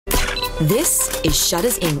This is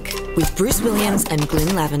Shutters Inc. with Bruce Williams and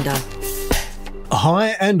Glyn Lavender. Hi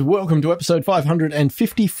and welcome to episode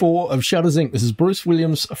 554 of Shutters Inc. This is Bruce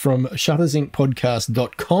Williams from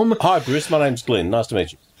shuttersincpodcast.com. Hi Bruce, my name's Glyn. Nice to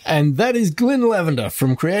meet you. And that is Glyn Lavender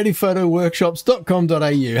from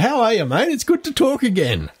creativephotoworkshops.com.au. How are you, mate? It's good to talk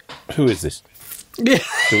again. Who is this? Yeah.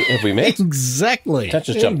 Have we met? Exactly. Can't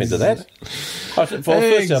just jump into that. Well,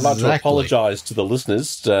 firstly, I'd like to apologise to the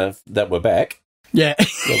listeners that we're back. Yeah.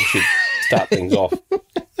 We should start things off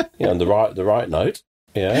on the right note.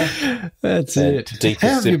 Yeah. That's it. How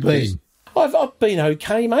have you been? I've been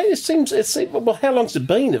okay, mate. It seems, well, how long's it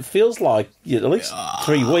been? It feels like at least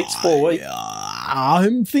 3 weeks, 4 weeks.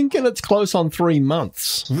 I'm thinking it's close on 3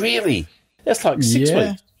 months. Really? That's like 6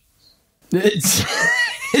 weeks.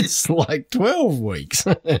 It's like 12 weeks.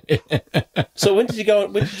 So when did you go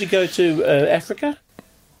to Africa?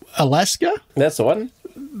 Alaska? That's the one.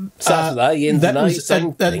 Saturday, ends that in was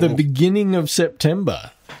at the beginning of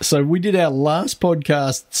September. So we did our last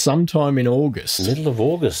podcast sometime in August. Middle of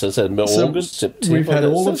August. Is it August, September? We've had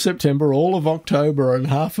all of September, all of October, and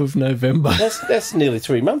half of November. That's nearly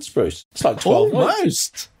 3 months, Bruce. It's like 12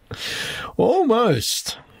 weeks.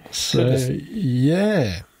 Almost. So,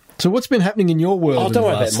 yeah. So what's been happening in your world? Oh, don't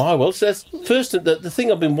worry about my world. So that's first, the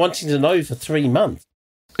thing I've been wanting to know for 3 months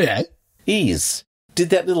is, did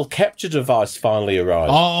that little capture device finally arrive?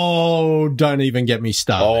 Oh, don't even get me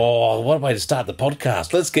started. Oh, what a way to start the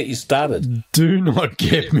podcast. Let's get you started. Do not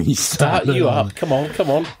get me started. Start you up. Come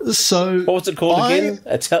on. So, what's it called again?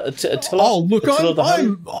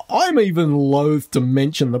 I'm even loath to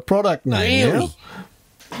mention the product name now.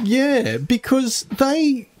 Yeah, because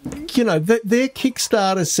their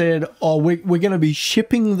Kickstarter said, we're going to be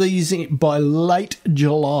shipping these by late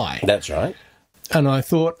July. That's right. And I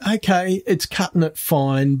thought, okay, it's cutting it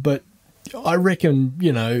fine, but I reckon,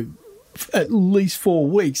 at least 4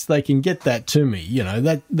 weeks they can get that to me.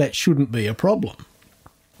 That shouldn't be a problem.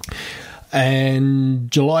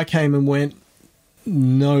 And July came and went,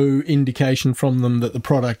 no indication from them that the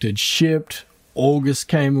product had shipped. August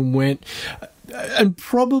came and went. And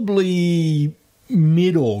probably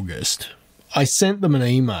mid-August, I sent them an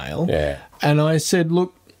email and I said,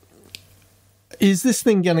 look, is this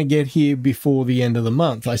thing going to get here before the end of the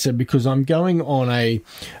month? I said, because I'm going on a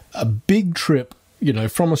big trip,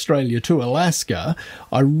 from Australia to Alaska.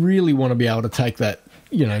 I really want to be able to take that,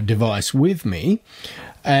 device with me.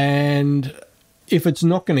 And if it's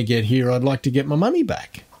not going to get here, I'd like to get my money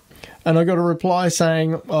back. And I got a reply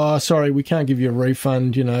saying, oh, sorry, we can't give you a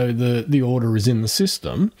refund. The order is in the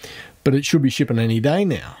system, but it should be shipping any day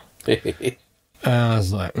now. I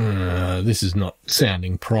was like, this is not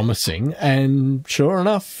sounding promising. And sure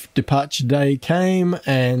enough, departure day came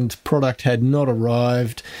and product had not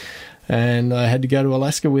arrived, and I had to go to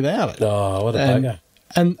Alaska without it. Oh, what a bugger.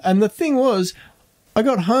 And the thing was, I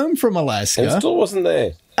got home from Alaska. It still wasn't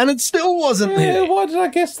there. And it still wasn't there. Why did I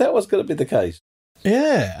guess that was going to be the case?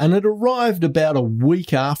 Yeah, and it arrived about a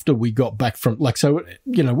week after we got back from,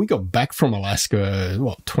 we got back from Alaska,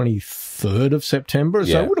 23rd of September?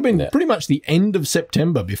 So it would have been pretty much the end of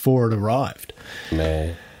September before it arrived.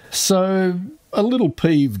 Man. So a little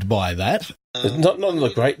peeved by that. It's not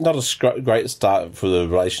a great start for the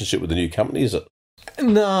relationship with the new company, is it?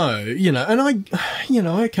 No, and I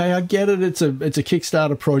get it. It's a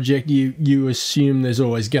Kickstarter project. You assume there's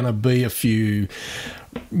always going to be a few,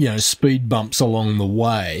 speed bumps along the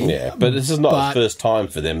way. Yeah, but this is not the first time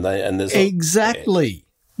for them. Exactly.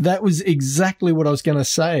 That was exactly what I was going to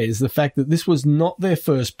say, is the fact that this was not their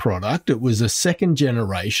first product. It was a second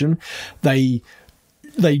generation. They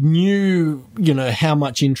knew, how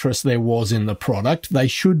much interest there was in the product. They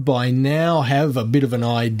should by now have a bit of an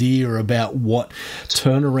idea about what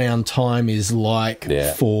turnaround time is like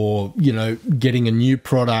for, getting a new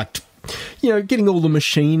product, getting all the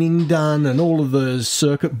machining done and all of the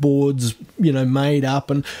circuit boards, made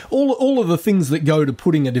up and all of the things that go to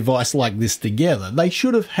putting a device like this together. They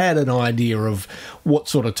should have had an idea of what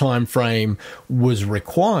sort of time frame was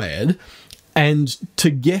required. And to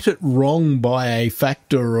get it wrong by a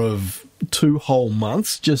factor of 2 whole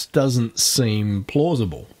months just doesn't seem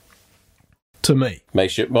plausible to me.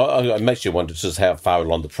 Makes you wonder just how far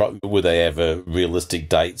along the product, would they have realistic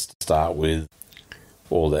dates to start with,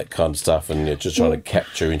 all that kind of stuff, and you're just trying to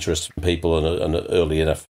capture interest from people and early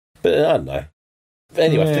enough. But I don't know.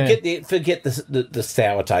 Anyway, forget the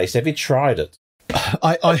sour taste. Have you tried it?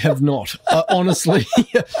 I have not, honestly.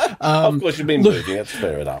 Of course, you've been moving. That's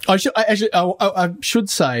fair enough. I should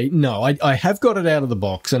say no. I have got it out of the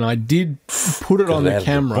box, and I did put it on the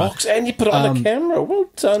camera. Box, and you put it on the camera. Well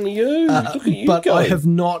done, you. Look at you but go. I have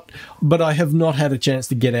not had a chance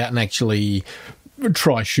to get out and actually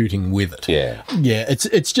try shooting with it. Yeah. Yeah,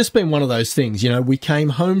 it's just been one of those things. We came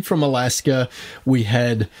home from Alaska. We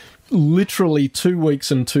had literally 2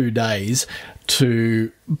 weeks and 2 days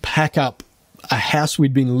to pack up a house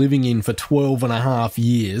we'd been living in for 12 and a half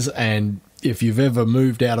years. And if you've ever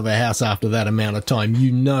moved out of a house after that amount of time,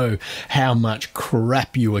 you know how much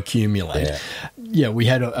crap you accumulate. Yeah, we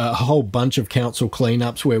had a whole bunch of council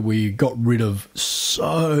cleanups where we got rid of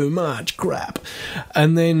so much crap.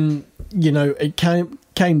 And then, it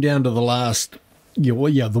came down to the last,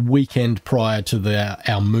 the weekend prior to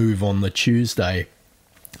our move on the Tuesday.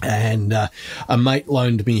 And a mate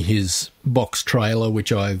loaned me his box trailer,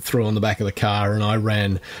 which I threw on the back of the car, and I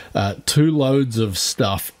ran 2 loads of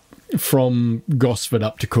stuff from Gosford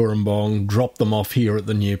up to Cooranbong, dropped them off here at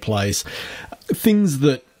the new place. Things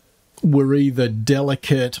that were either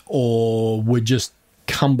delicate or were just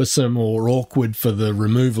cumbersome or awkward for the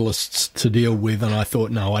removalists to deal with, and I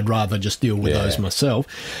thought, no, I'd rather just deal with those myself.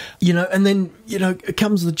 And then, it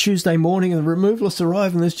comes the Tuesday morning and the removalists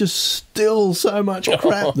arrive and there's just still so much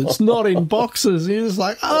crap that's not in boxes. You're just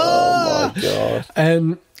like, oh my God.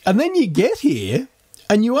 And then you get here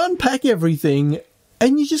and you unpack everything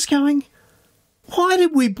and you're just going, why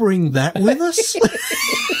did we bring that with us?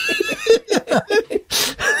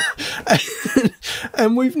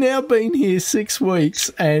 And we've now been here 6 weeks,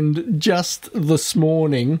 and just this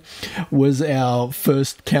morning was our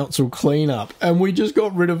first council cleanup, and we just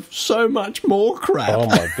got rid of so much more crap. Oh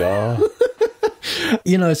my God.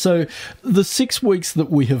 So the 6 weeks that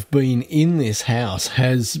we have been in this house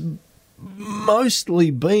has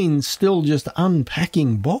mostly been still just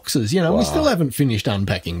unpacking boxes. We still haven't finished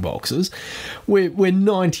unpacking boxes. We're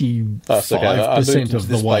 95% of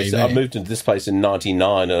the way there. I moved into this place in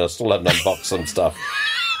 99 and I still haven't unboxed some stuff.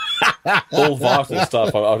 All vital stuff.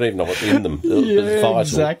 I don't even know what's in them. Yeah,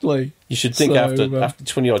 exactly. You should think after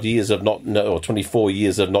 20-odd years of not, or 24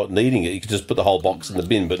 years of not needing it, you could just put the whole box in the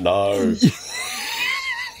bin, but no.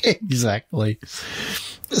 Exactly.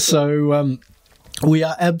 So, we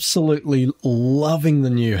are absolutely loving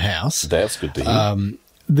the new house. That's good to hear.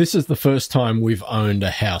 This is the first time we've owned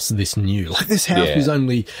a house this new. Like, this house was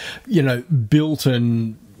only, built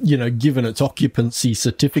and, given its occupancy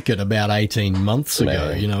certificate about 18 months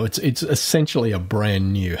ago. It's essentially a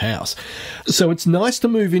brand new house. So it's nice to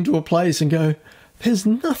move into a place and go, there's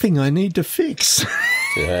nothing I need to fix.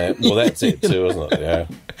 Yeah, well, that's it too, isn't it? Yeah.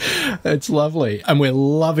 It's lovely. And we're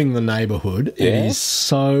loving the neighbourhood. Yeah. It is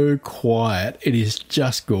so quiet. It is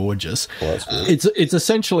just gorgeous. Well, that's good. It's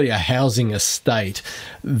essentially a housing estate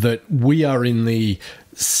that we are in the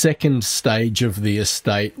second stage of the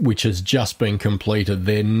estate, which has just been completed.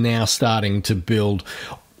 They're now starting to build.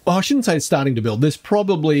 Well, I shouldn't say starting to build. There's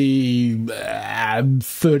probably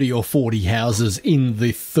 30 or 40 houses in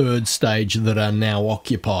the third stage that are now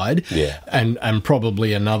occupied. Yeah. And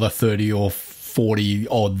probably another 30 or 40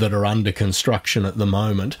 odd that are under construction at the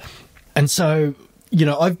moment. And so,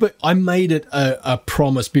 I made it a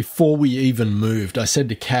promise before we even moved. I said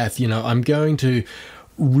to Kath, I'm going to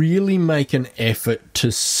really make an effort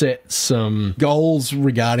to set some goals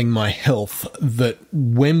regarding my health, that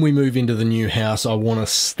when we move into the new house, I want to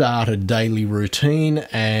start a daily routine,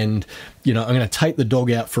 and I'm going to take the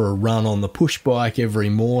dog out for a run on the push bike every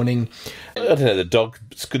morning. I don't know, the dog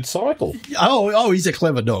could cycle. Oh, he's a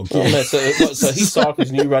clever dog. Yeah. Oh, no, so he cycles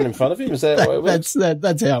and you run in front of him? Is that how it works?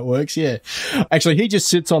 That's how it works, yeah. Actually, he just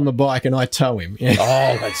sits on the bike and I tow him. Yeah.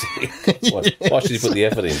 Oh, that's it. Why should he put the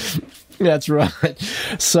effort in? That's right.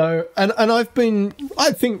 So, and I've been,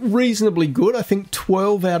 I think, reasonably good. I think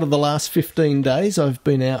 12 out of the last 15 days I've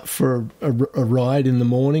been out for a ride in the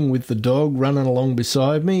morning with the dog running along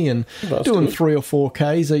beside me and doing good. 3 or 4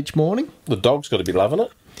 Ks each morning. The dog's got to be loving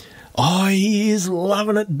it. Oh, he is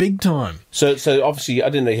loving it big time. So obviously, I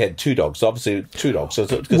didn't know you had 2 dogs. Obviously, 2 dogs. So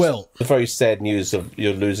the very sad news of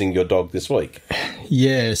you're losing your dog this week.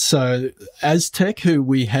 Yeah, so Aztec, who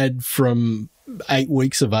we had from 8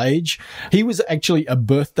 weeks of age, he was actually a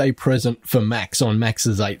birthday present for Max on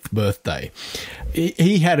Max's 8th birthday.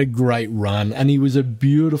 He had a great run and he was a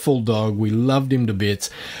beautiful dog. We loved him to bits.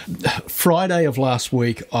 Friday of last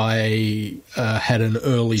week, I had an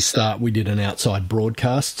early start. We did an outside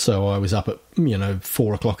broadcast, so I was up at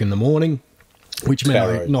 4 o'clock in the morning, which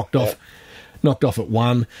meant I knocked off at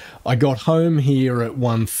 1. I got home here at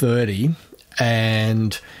 1:30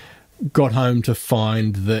 and got home to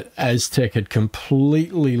find that Aztec had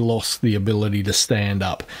completely lost the ability to stand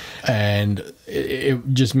up. And it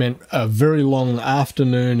just meant a very long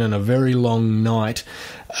afternoon and a very long night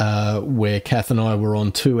where Kath and I were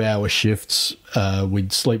on 2-hour shifts.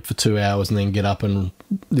 We'd sleep for 2 hours and then get up, and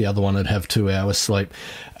the other one would have 2 hours sleep.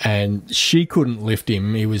 And she couldn't lift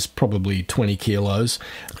him. He was probably 20 kilos.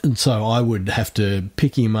 And so I would have to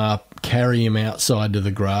pick him up, carry him outside to the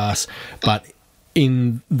grass. But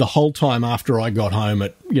in the whole time after I got home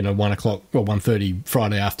at 1 o'clock or 1:30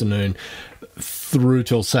 Friday afternoon through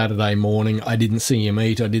till Saturday morning, I didn't see him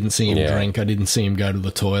eat, I didn't see him drink, I didn't see him go to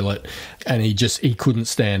the toilet, and he couldn't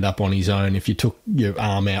stand up on his own. If you took your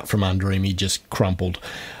arm out from under him, he just crumpled.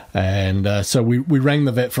 And so we rang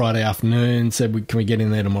the vet Friday afternoon, said, can we get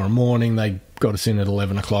in there tomorrow morning? They got us in at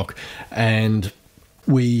 11 o'clock, and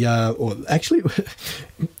we actually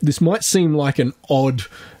this might seem like an odd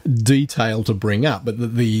detail to bring up, but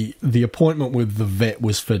the appointment with the vet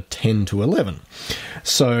was for 10 to 11.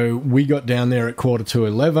 So we got down there at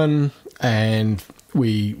 11:15, and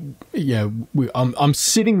I'm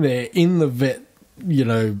sitting there in the vet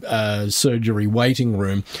surgery waiting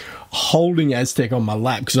room, holding Aztec on my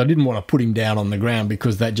lap because I didn't want to put him down on the ground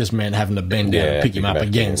because that just meant having to bend down and pick him up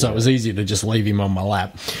again. So it was easier to just leave him on my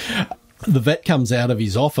lap. The vet comes out of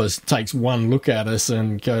his office, takes one look at us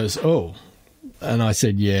and goes, "Oh." And I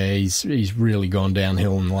said, "Yeah, he's really gone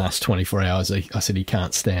downhill in the last 24 hours. I said, "He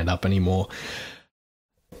can't stand up anymore."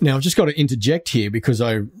 Now, I've just got to interject here because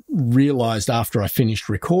I realised after I finished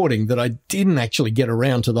recording that I didn't actually get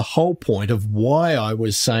around to the whole point of why I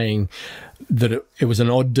was saying that it was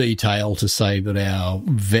an odd detail to say that our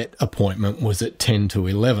vet appointment was at 10 to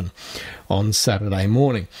 11 on Saturday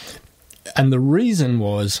morning. And the reason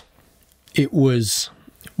was it was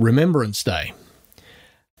Remembrance Day.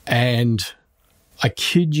 And I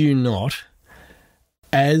kid you not,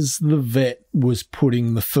 as the vet was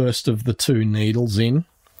putting the first of the 2 needles in,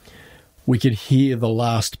 we could hear the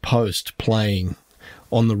last post playing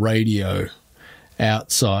on the radio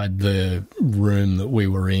outside the room that we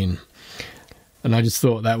were in. And I just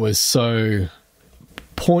thought that was so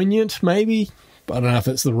poignant, maybe. I don't know if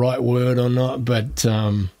it's the right word or not, but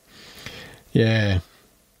yeah.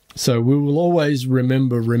 So we will always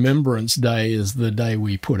remember Remembrance Day as the day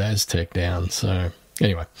we put Aztec down. So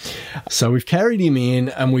anyway, so we've carried him in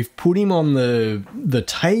and we've put him on the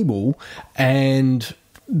table. And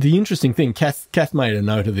the interesting thing, Kath made a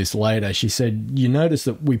note of this later. She said, you notice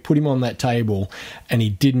that we put him on that table and he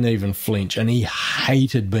didn't even flinch, and he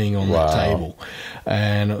hated being on that table.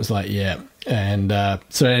 And it was like, yeah. And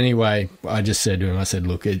so anyway, I just said to him, I said,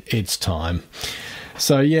 look, it's time.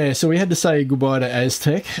 So, yeah, so we had to say goodbye to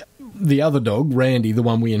Aztec. The other dog, Randy, the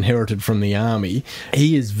one we inherited from the army,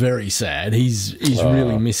 he is very sad. He's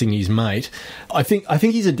really missing his mate. I think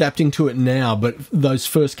he's adapting to it now, but those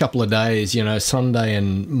first couple of days, Sunday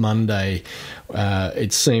and Monday,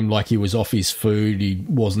 it seemed like he was off his food. He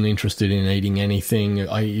wasn't interested in eating anything.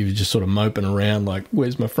 He was just sort of moping around like,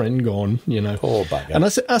 where's my friend gone, Poor bugger. And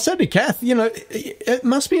I said to Kath, it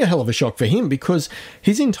must be a hell of a shock for him because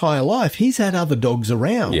his entire life he's had other dogs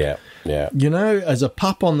around. Yeah. Yeah. As a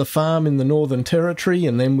pup on the farm in the Northern Territory,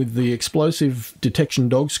 and then with the Explosive Detection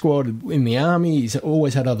Dog Squad in the army, he's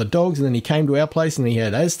always had other dogs, and then he came to our place and he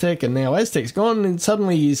had Aztec, and now Aztec's gone, and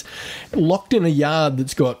suddenly he's locked in a yard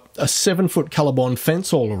that's got a 7-foot Colorbond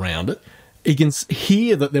fence all around it. He can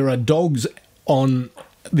hear that there are dogs on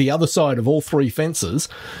the other side of all 3 fences,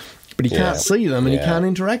 but he can't see them and he can't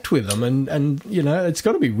interact with them. And it's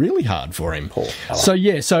got to be really hard for him. So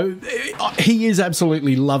he is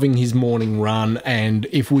absolutely loving his morning run. And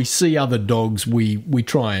if we see other dogs, we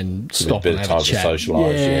try and stop and have a chat.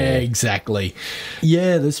 Socialise, yeah, exactly.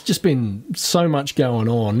 Yeah, there's just been so much going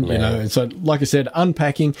on, And so, like I said,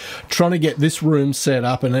 unpacking, trying to get this room set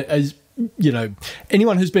up. And as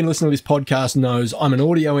anyone who's been listening to this podcast knows I'm an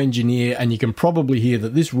audio engineer, and you can probably hear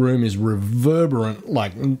that this room is reverberant,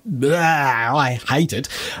 like, I hate it.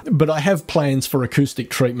 But I have plans for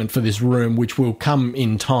acoustic treatment for this room, which will come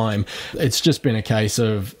in time. It's just been a case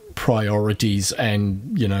of priorities,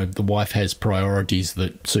 and, the wife has priorities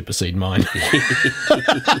that supersede mine.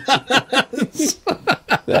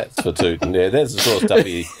 That's for tooting. Yeah, that's the sort of stuff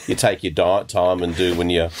you take your diet time and do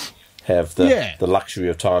when you have the luxury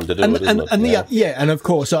of time to do it, isn't it? And of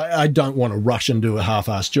course, I don't want to rush and do a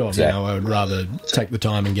half-assed job. Exactly. I would rather take the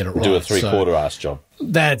time and get it right. Do a three-quarter-assed job.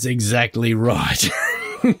 That's exactly right.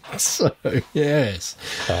 So, yes.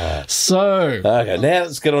 Okay, now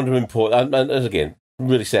let's get on to important. And again,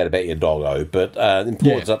 really sad about your doggo, but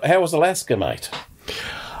important stuff. How was Alaska, mate?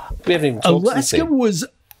 We haven't even talked Alaska was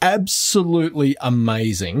absolutely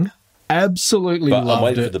amazing. Absolutely loved it. I'm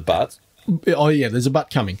waiting for the but. Oh, yeah, there's a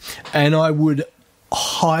but coming. And I would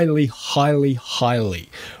highly, highly, highly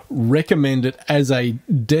recommend it as a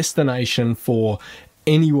destination for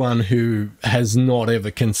anyone who has not ever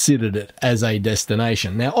considered it as a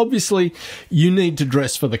destination. Now, obviously, you need to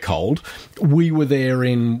dress for the cold. We were there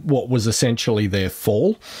in what was essentially their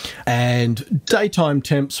fall, and daytime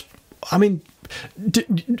temps, I mean,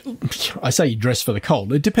 I say you dress for the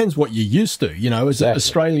cold. It depends what you're used to. You know, as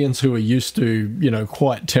Australians who are used to, you know,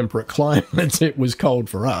 quite temperate climates, it was cold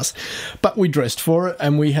for us. But we dressed for it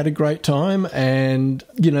and we had a great time. And,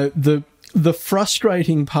 you know, the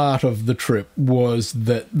frustrating part of the trip was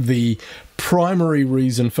that the primary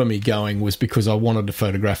reason for me going was because I wanted to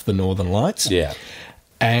photograph the Northern Lights. Yeah.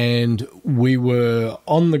 And we were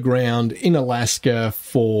on the ground in Alaska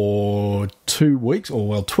for 2 weeks,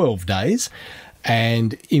 12 days.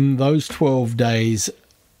 And in those 12 days,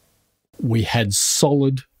 we had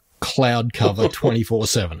solid cloud cover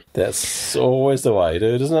 24/7. That's always the way,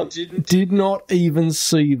 dude, isn't it? Did not even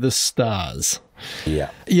see the stars.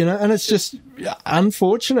 Yeah. You know, and it's just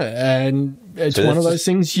unfortunate. And it's one of those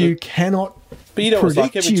things you cannot. But you know, it's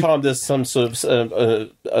like every time there's some sort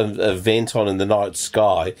of event on in the night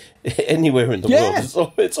sky, anywhere in the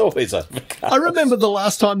world, it's always overcast. I remember the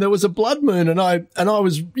last time there was a blood moon, and I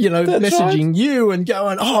was, you know, messaging you and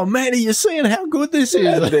going, "Oh man, are you seeing how good this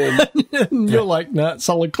is?" And you're like, "No,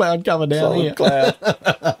 solid cloud cover down here." Cloud.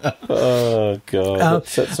 Oh god,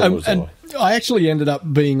 that's always the way. I actually ended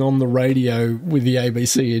up being on the radio with the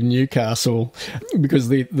ABC in Newcastle because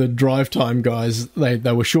the drive time guys, they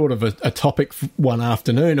were short of a topic one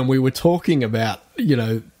afternoon, and we were talking about, you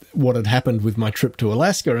know, what had happened with my trip to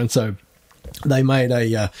Alaska. And so they made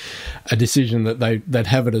a decision that they'd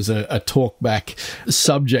have it as a talk-back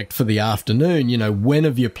subject for the afternoon. You know, when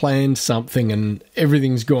have you planned something and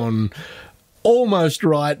everything's gone almost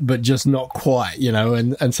right, but just not quite, you know,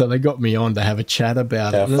 and so they got me on to have a chat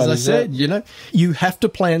about it. And as I said, you know, you have to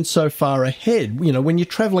plan so far ahead. You know, when you're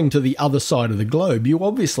traveling to the other side of the globe, you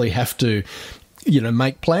obviously have to, you know,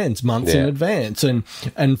 make plans months in advance. And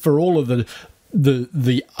for all of the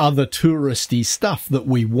other touristy stuff that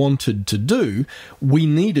we wanted to do, we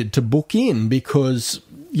needed to book in because,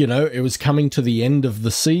 you know, it was coming to the end of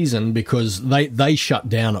the season because they shut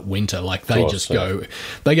down at winter. Like they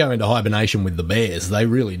go into hibernation with the bears. They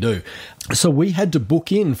really do. So we had to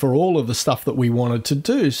book in for all of the stuff that we wanted to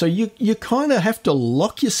do. So you kind of have to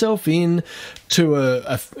lock yourself in to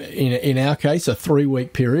in our case, a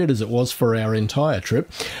 3-week period, as it was for our entire trip,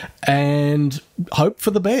 and hope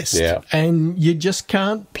for the best. Yeah. And you just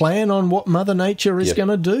can't plan on what Mother Nature is going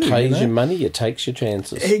to do. Pays your money, it takes your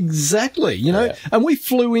chances. Exactly. You know, and we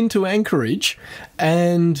flew into Anchorage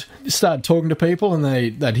and started talking to people, and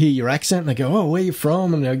they'd hear your accent and they go, "Oh, where are you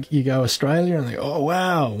from?" And you go, "Australia." And they go, "Oh,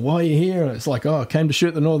 wow, why are you here?" And it's like, "Oh, I came to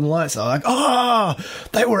shoot the Northern Lights." I'm like, "Oh,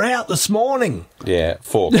 they were out this morning." Yeah,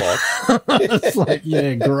 4 o'clock. It's like,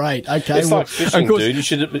 yeah, great. Okay, it's like fishing, dude. You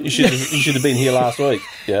should have been here last week.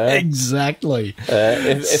 Yeah, exactly.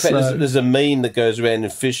 There's a meme that goes around in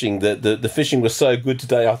fishing that the fishing was so good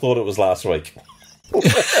today, I thought it was last week.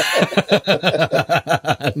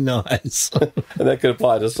 Nice. And that could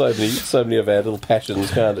apply to so many of our little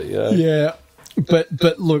passions, can't it? Yeah. Yeah.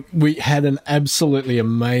 But look, we had an absolutely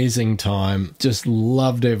amazing time. Just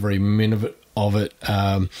loved every minute of it.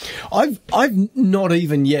 I've not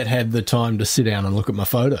even yet had the time to sit down and look at my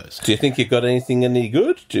photos. Do you think you got anything any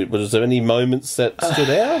good? Was there any moments that stood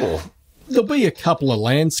out? Or? There'll be a couple of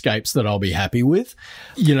landscapes that I'll be happy with.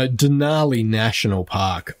 You know, Denali National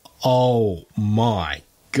Park. Oh my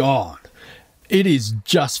God. It is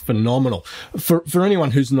just phenomenal. For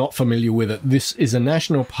anyone who's not familiar with it, this is a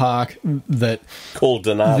national park that... Called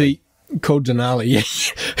Denali. Called Denali, yeah.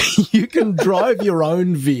 You can drive your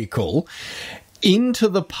own vehicle into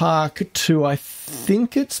the park to, I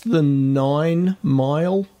think it's the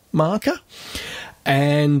 9-mile marker.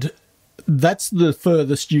 And that's the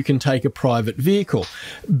furthest you can take a private vehicle.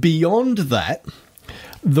 Beyond that,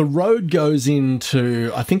 the road goes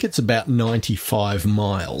into, I think it's about 95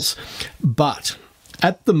 miles. But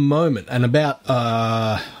at the moment, and about,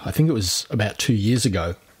 I think it was about 2 years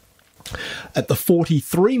ago, at the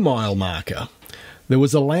 43-mile marker, there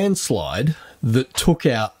was a landslide that took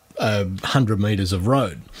out 100 metres of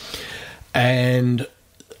road. And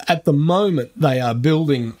at the moment, they are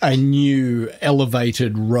building a new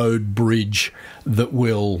elevated road bridge that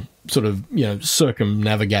will sort of, you know,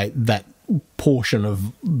 circumnavigate that portion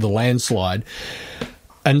of the landslide.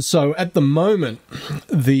 And so at the moment,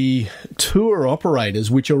 the tour operators,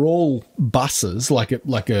 which are all buses, like a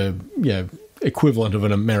you know, equivalent of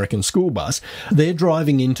an American school bus. They're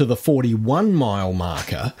driving into the 41-mile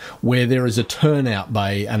marker where there is a turnout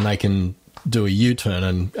bay and they can do a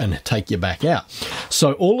U-turn and take you back out.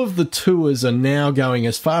 So all of the tours are now going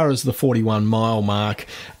as far as the 41-mile mark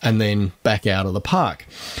and then back out of the park.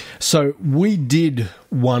 So we did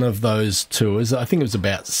one of those tours. I think it was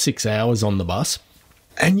about 6 hours on the bus.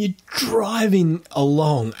 And you're driving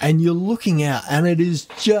along and you're looking out and it is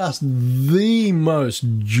just the most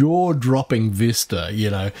jaw-dropping vista, you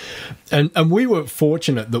know. And we were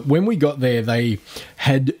fortunate that when we got there, they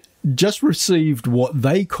had just received what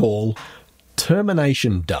they call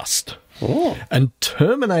termination dust. Oh. And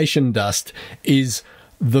termination dust is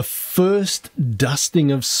the first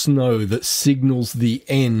dusting of snow that signals the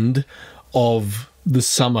end of the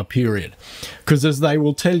summer period. Because as they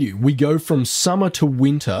will tell you, we go from summer to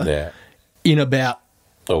winter in about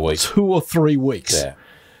a week. 2 or 3 weeks. Yeah.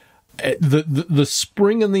 The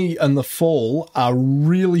spring and the fall are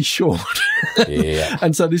really short. Yeah.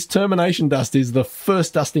 And so this termination dust is the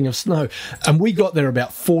first dusting of snow. And we got there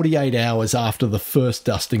about 48 hours after the first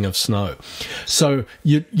dusting of snow. So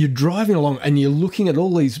you're driving along and you're looking at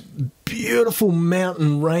all these beautiful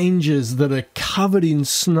mountain ranges that are covered in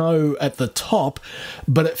snow at the top,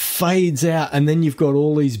 but it fades out and then you've got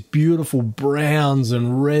all these beautiful browns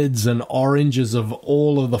and reds and oranges of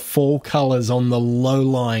all of the fall colours on the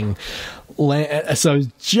low-lying land. So it's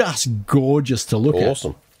just gorgeous to look at.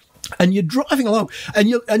 Awesome. And you're driving along and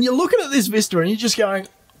you're looking at this vista and you're just going,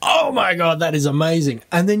 oh my God, that is amazing.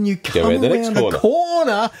 And then you come around a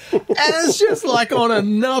corner and it's just like on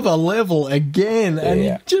another level again. And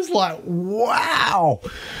you're just like, wow.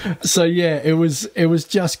 So yeah, it was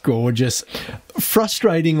just gorgeous.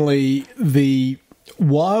 Frustratingly, the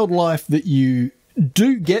wildlife that you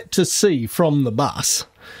do get to see from the bus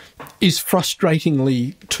is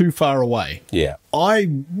frustratingly too far away. Yeah.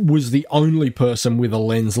 I was the only person with a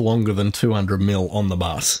lens longer than 200mm on the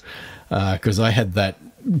bus because I had that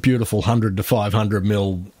beautiful 100 to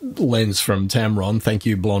 500mm lens from Tamron. Thank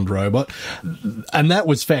you, Blonde Robot. And that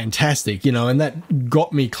was fantastic, you know, and that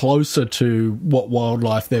got me closer to what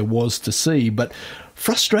wildlife there was to see. But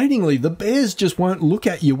frustratingly, the bears just won't look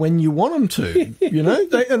at you when you want them to, you know,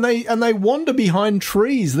 they wander behind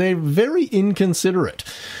trees. They're very inconsiderate.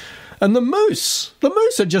 And the moose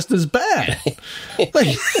are just as bad.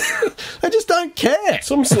 They just don't care. It's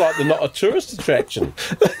almost like they're not a tourist attraction.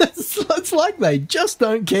 It's like they just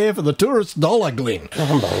don't care for the tourist dollar, Glenn.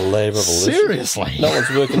 Unbelievable. Seriously. No one's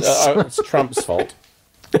working. It's Trump's fault.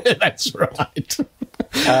 That's right.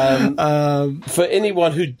 For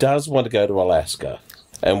anyone who does want to go to Alaska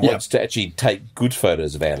and wants to actually take good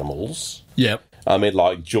photos of animals... Yep. I mean,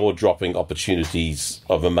 like jaw-dropping opportunities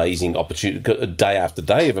of amazing opportunity, day after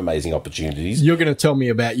day of amazing opportunities. You're going to tell me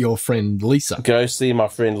about your friend Lisa. Go see my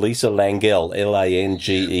friend Lisa Langell,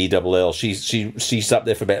 Langell. She's up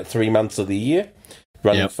there for about 3 months of the year,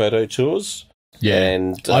 running photo tours. Yeah,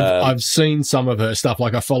 and I've seen some of her stuff.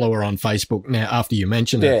 Like I follow her on Facebook now after you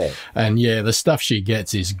mentioned it, and the stuff she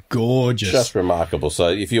gets is gorgeous, just remarkable. So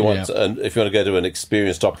if you want, if you want to go to an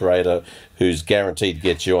experienced operator who's guaranteed to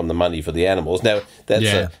get you on the money for the animals, now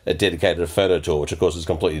that's a dedicated photo tour, which of course is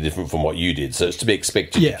completely different from what you did. So it's to be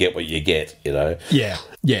expected to get what you get, you know. Yeah,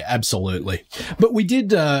 absolutely. But we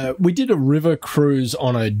did a river cruise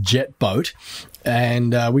on a jet boat.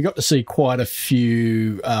 And we got to see quite a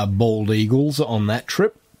few bald eagles on that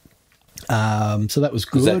trip. So that was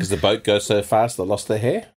good. Is that because the boat goes so fast they lost their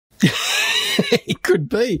hair? It could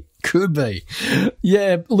be.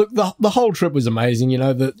 Yeah, look, the whole trip was amazing. You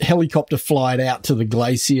know, the helicopter flight out to the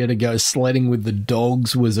glacier to go sledding with the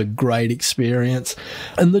dogs was a great experience.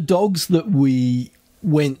 And the dogs that we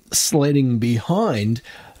went sledding behind,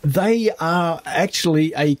 they are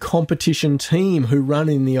actually a competition team who run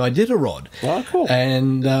in the Iditarod. Oh, cool.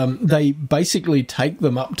 And they basically take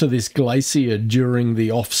them up to this glacier during the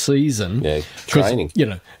off-season. Yeah, training. You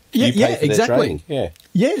know, exactly. Yeah.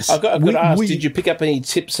 Yes. I've got to ask, did you pick up any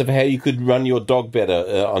tips of how you could run your dog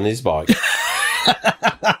better on his bike?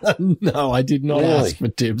 No, I did not ask for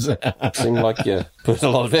tips. Seemed like you put a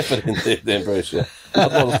lot of effort into it then, Bruce. A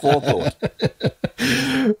lot of forethought.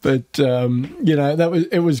 But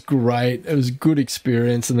it was great. It was a good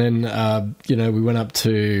experience. And then we went up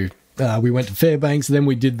to Fairbanks. Then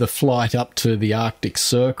we did the flight up to the Arctic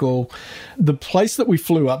Circle. The place that we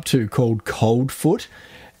flew up to, called Coldfoot,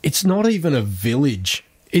 it's not even a village.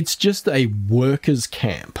 It's just a workers'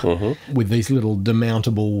 camp with these little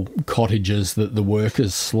demountable cottages that the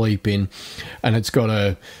workers sleep in. And it's got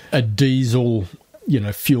a diesel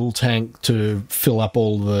fuel tank to fill up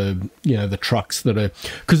all the, the trucks that are...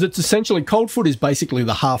 Because it's essentially... Coldfoot is basically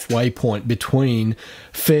the halfway point between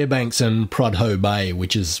Fairbanks and Prudhoe Bay,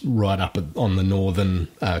 which is right up on the northern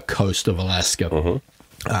coast of Alaska. Mm-hmm.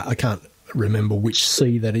 I can't remember which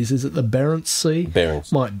sea that is. Is it the Barents Sea? Bering.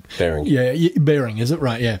 Yeah, Bering, is it?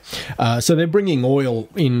 Right, yeah. So they're bringing oil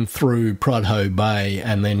in through Prudhoe Bay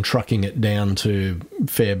and then trucking it down to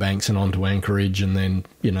Fairbanks and onto Anchorage and then,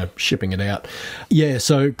 shipping it out. Yeah,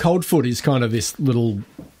 so Coldfoot is kind of this little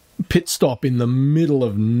pit stop in the middle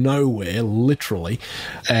of nowhere, literally.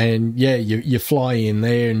 And, yeah, you fly in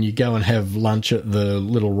there and you go and have lunch at the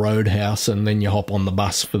little roadhouse and then you hop on the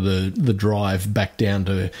bus for the drive back down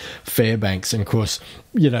to Fairbanks. And, of course,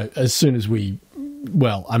 as soon as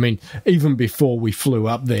even before we flew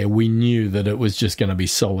up there, we knew that it was just going to be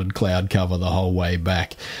solid cloud cover the whole way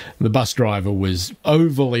back. The bus driver was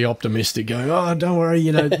overly optimistic, going, "Oh, don't worry,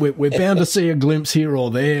 we're bound to see a glimpse here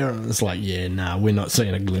or there." And it's like, yeah, no, we're not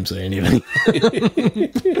seeing a glimpse of anything.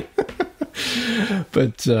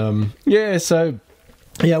 But,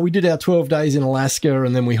 we did our 12 days in Alaska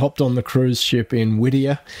and then we hopped on the cruise ship in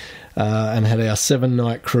Whittier and had our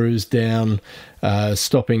 7-night cruise down,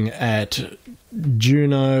 stopping at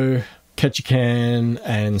Juneau, Ketchikan,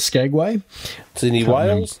 and Skagway. Is any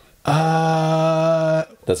whales?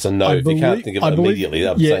 That's a no. If you can't think of it immediately.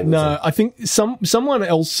 I think someone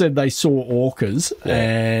else said they saw orcas,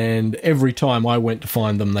 and every time I went to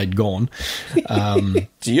find them, they'd gone.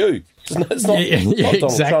 It's you. It's not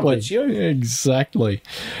exactly. Trump, it's you. Exactly.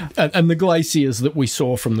 And the glaciers that we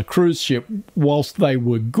saw from the cruise ship, whilst they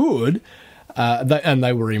were good,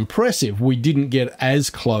 they were impressive, we didn't get as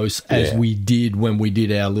close as we did when we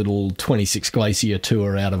did our little 26 glacier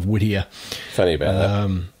tour out of Whittier. Funny about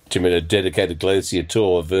that. Do you mean a dedicated glacier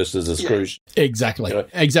tour versus a cruise? Exactly.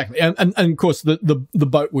 And of course, the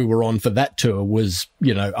boat we were on for that tour was,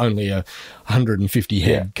 only a 150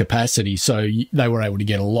 head capacity, so they were able to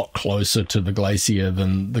get a lot closer to the glacier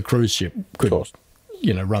than the cruise ship could. Of course.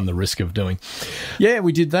 Run the risk of doing. Yeah,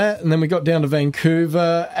 we did that, and then we got down to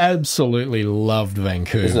Vancouver. Absolutely loved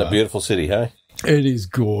Vancouver. Isn't it a beautiful city, hey? It is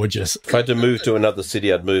gorgeous. If I had to move to another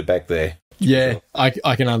city, I'd move back there. Yeah, I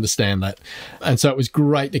can understand that. And so it was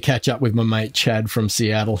great to catch up with my mate Chad from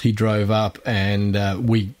Seattle. He drove up and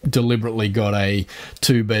we deliberately got a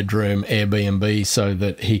 2-bedroom Airbnb so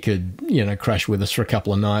that he could, crash with us for a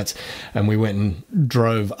couple of nights. And we went and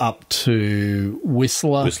drove up to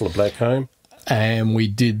Whistler. Whistler Blackcomb. And we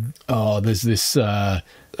did, there's this, what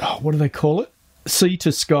do they call it? Sea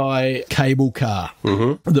to Sky cable car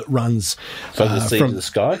that runs from the sea to the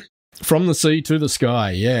sky? From the sea to the sky,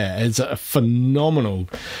 yeah. It's a phenomenal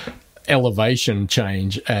elevation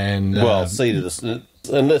change. And sea to the...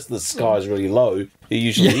 Unless the sky's really low, it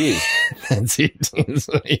usually is. That's it.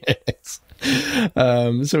 Yes.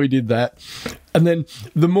 So we did that. And then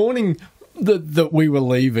the morning that we were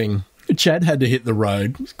leaving, Chad had to hit the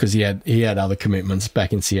road because he had other commitments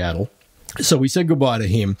back in Seattle. So we said goodbye to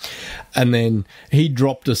him, and then he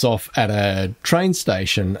dropped us off at a train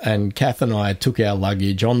station, and Kath and I took our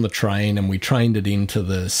luggage on the train and we trained it into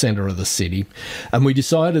the centre of the city, and we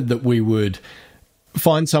decided that we would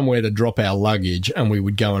find somewhere to drop our luggage and we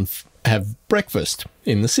would go and have breakfast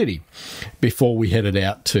in the city before we headed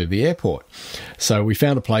out to the airport. So we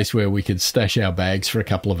found a place where we could stash our bags for a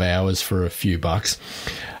couple of hours for a few bucks,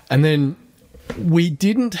 and then we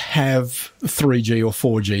didn't have 3G or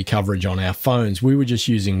 4G coverage on our phones. We were just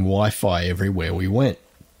using Wi-Fi everywhere we went.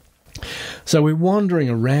 So we're wandering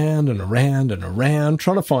around and around and around,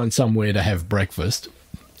 trying to find somewhere to have breakfast.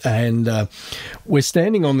 And we're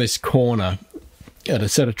standing on this corner at a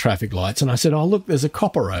set of traffic lights. And I said, "Oh, look, there's a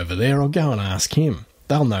copper over there. I'll go and ask him.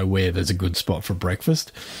 They'll know where there's a good spot for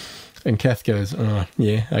breakfast." And Kath goes, "Oh,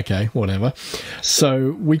 yeah, okay, whatever."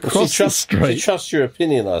 So we crossed the street. She trusts your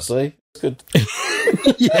opinion, I see. Good.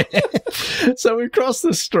 Yeah. So we crossed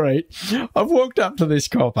the street. I've walked up to this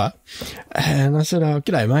copper and I said, "Oh,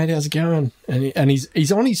 g'day, mate. How's it going?" And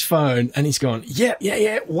he's on his phone and he's gone,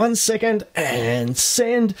 yeah, 1 second and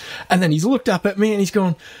send. And then he's looked up at me and he's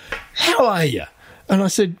gone, "How are you?" And I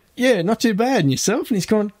said, "Yeah, not too bad. And yourself?" And he's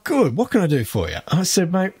gone, "Good. What can I do for you?" I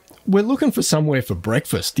said, "Mate, we're looking for somewhere for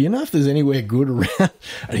breakfast. Do you know if there's anywhere good around?"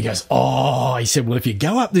 And he goes, "Oh," he said, "well, if you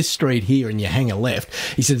go up this street here and you hang a left,"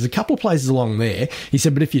 he said, "there's a couple of places along there." He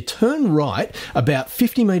said, "but if you turn right about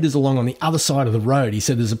 50 metres along on the other side of the road," he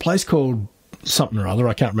said, "there's a place called something or other.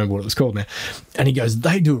 I can't remember what it was called now." And he goes,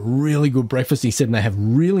 "they do a really good breakfast." He said, "and they have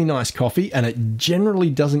really nice coffee and it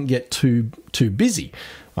generally doesn't get too busy."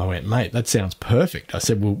 I went, "Mate, that sounds perfect." I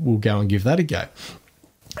said, we'll go and give that a go."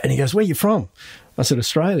 And he goes, "Where are you from?" I said,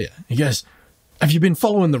 "Australia." He goes, "Have you been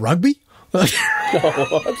following the rugby?"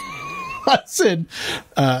 What? I said,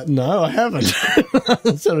 no, I haven't.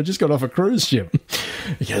 I said, I just got off a cruise ship.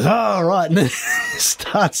 He goes, oh, right. And then he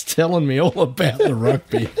starts telling me all about the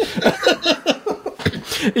rugby.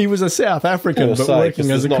 He was a South African, but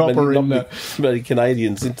working as a copper in... many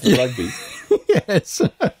Canadians into the rugby. Yes.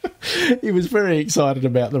 He was very excited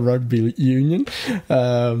about the rugby union.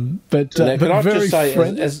 But can I very just say,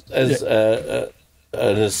 as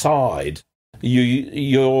an aside...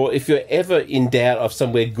 if you're ever in doubt of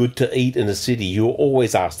somewhere good to eat in a city, you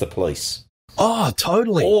always ask the police. Oh,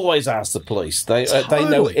 totally. Always ask the police. They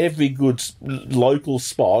know every good local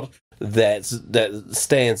spot that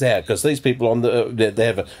stands out, because these people they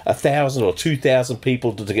have 1,000 or 2,000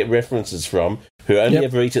 people to get references from who only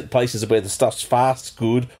ever eat at places where the stuff's fast,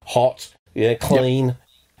 good, hot, clean.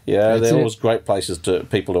 Yeah, they're always great places to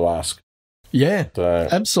people to ask. Yeah,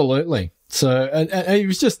 absolutely. So, and it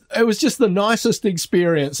was just the nicest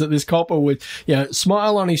experience that this copper with,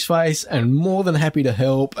 smile on his face and more than happy to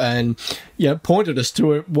help, and pointed us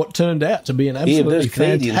to what turned out to be an absolutely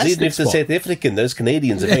fantastic even if they're South African, those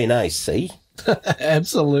Canadians are very nice. See,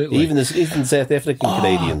 absolutely. Even South African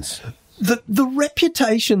Canadians. The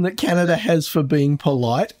reputation that Canada has for being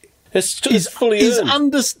polite is fully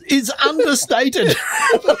earned. is understated.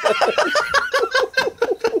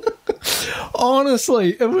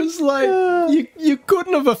 Honestly, it was like you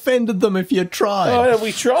couldn't have offended them if you tried. Oh, yeah,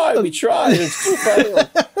 we tried. It's still failed.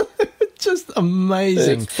 Just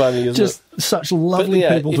amazing. It's funny, isn't it? Such lovely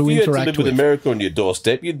people to interact with. If you had to live with America on your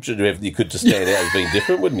doorstep, you could just stand out as being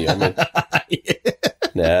different, wouldn't you? I mean,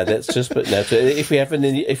 no, that's just. But no, if we have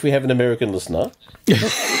an American listener,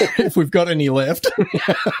 if we've got any left.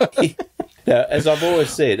 Now, as I've always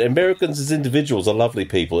said, Americans as individuals are lovely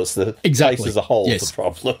people. It's the place as a whole the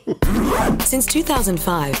problem. Since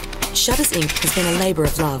 2005, Shutters Inc. has been a labour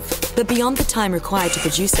of love. But beyond the time required to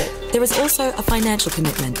produce it, there is also a financial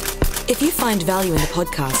commitment. If you find value in the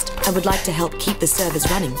podcast and would like to help keep the service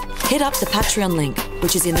running, hit up the Patreon link,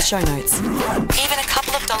 which is in the show notes. Even a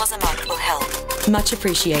couple of dollars a month will help. Much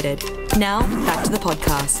appreciated. Now, back to the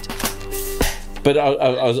podcast. But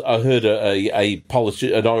I heard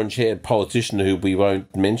an orange-haired politician who we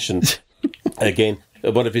won't mention again.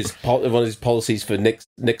 One of his policies for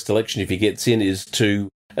next election, if he gets in, is to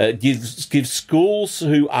give schools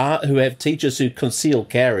who have teachers who conceal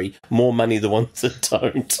carry more money than ones that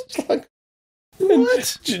don't.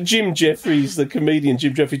 What? Jim Jeffries, the comedian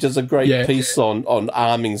Jim Jeffries, does a great piece on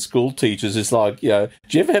arming school teachers. It's like, do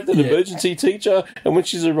you ever have that emergency teacher, and when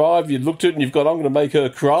she's arrived, you looked at it and you've got, I'm going to make her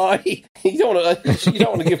cry. You don't want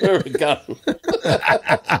to give her a gun.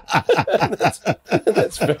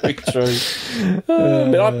 that's very true.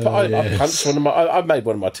 I punched I made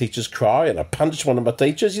one of my teachers cry, and I punched one of my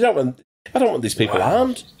teachers. I don't want these people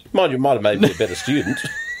armed. Mind you, might have made me a better student.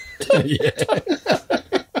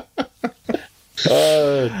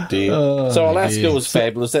 Oh dear! So Alaska was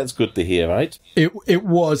fabulous. That's good to hear, right? It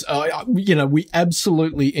was. We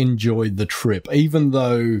absolutely enjoyed the trip, even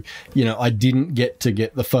though I didn't get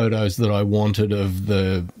the photos that I wanted of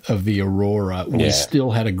the aurora. We still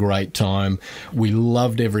had a great time. We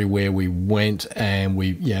loved everywhere we went, and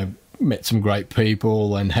we met some great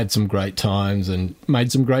people and had some great times and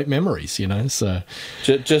made some great memories, So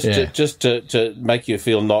just to make you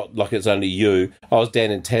feel not like it's only you, I was down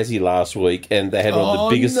in Tassie last week, and they had one of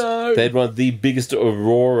the biggest. No. They had one of the biggest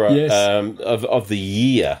aurora of the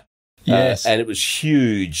year. Yes, and it was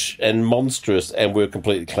huge and monstrous, and we were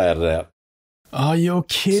completely clouded out. Oh, you're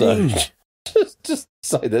kidding! So, just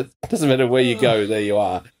say that doesn't matter where you go, there you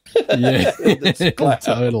are. Yeah,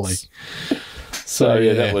 totally. So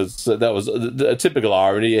that was a typical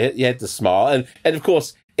irony. You had to smile, and of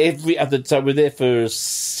course every other. So we're there for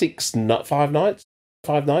 5 nights.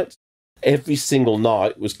 Every single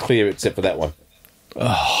night was clear except for that one.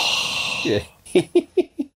 Oh, yeah.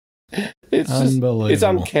 It's unbelievable. It's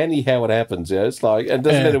uncanny how it happens. It's like it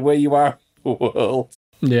doesn't matter where you are in the world.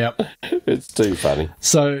 Yeah, it's too funny.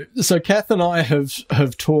 So Kath and I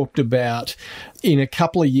have talked about in a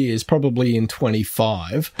couple of years, probably in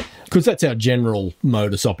 25, because that's our general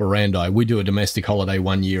modus operandi. We do a domestic holiday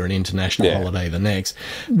one year, an international holiday the next.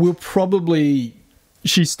 We'll probably.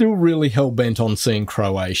 She's still really hell-bent on seeing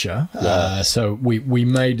Croatia, so we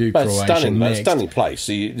may do Croatia next. It's a stunning place.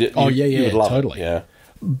 So you would love totally. It, yeah.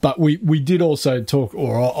 But we did also talk,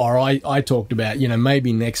 or I talked about,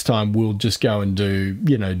 maybe next time we'll just go and do,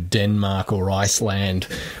 Denmark or Iceland,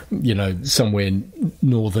 somewhere in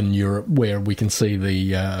Northern Europe where we can see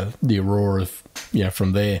the aurora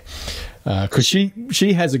from there. Because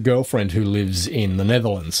she has a girlfriend who lives in the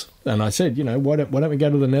Netherlands. And I said, why don't we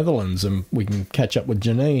go to the Netherlands and we can catch up with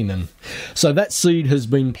Janine? And so that seed has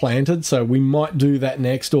been planted. So we might do that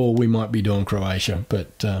next, or we might be doing Croatia.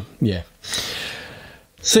 But, yeah.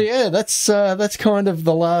 So, yeah, that's kind of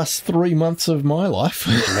the last 3 months of my life.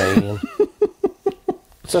 Man.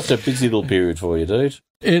 Such a busy little period for you, dude.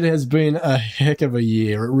 It has been a heck of a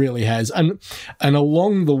year. It really has. And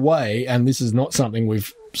along the way, and this is not something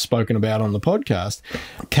we've spoken about on the podcast,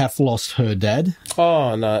 Kath lost her dad.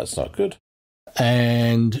 Oh, no, that's not good.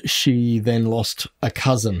 And she then lost a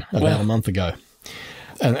cousin about a month ago.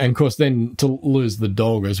 And of course, then to lose the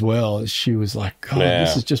dog as well, she was like, God,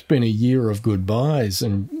 this has just been a year of goodbyes,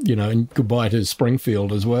 and, and goodbye to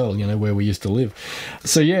Springfield as well, where we used to live.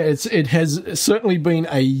 So, yeah, it has certainly been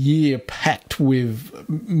a year packed with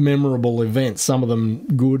memorable events, some of them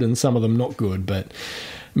good and some of them not good, but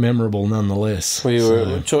memorable nonetheless.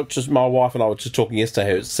 Just my wife and I were just talking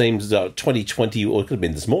yesterday how it seems 2020, or it could have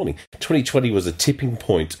been this morning, 2020 was a tipping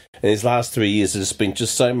point. In these last 3 years, there's been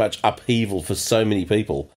just so much upheaval for so many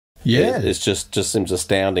people. Yeah, it just seems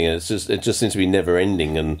astounding, and it just seems to be never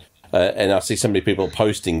ending. And I see so many people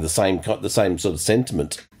posting the same sort of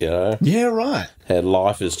sentiment. Yeah, right. How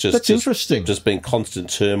life is just interesting. Just been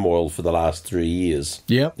constant turmoil for the last 3 years.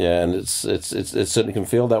 Yep. Yeah, and it certainly can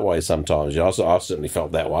feel that way sometimes. I certainly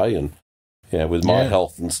felt that way, and with my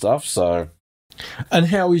health and stuff. So, and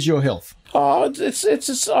how is your health? Oh,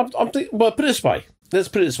 it's I'm thinking, well, put it this way. Let's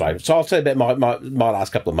put it this way. So I'll tell you about my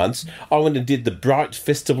last couple of months. I went and did the Bright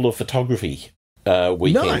Festival of Photography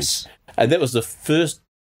weekend. Nice. And that was the first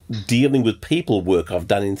dealing with people work I've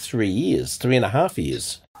done in 3.5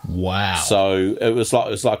 years. Wow. So it was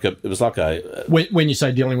like a. When you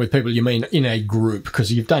say dealing with people, you mean in a group?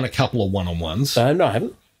 Because you've done a couple of one-on-ones. No, I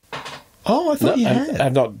haven't. Oh, I thought you had. I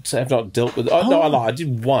have not dealt with. Oh, no, I lied. I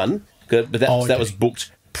did one, but that was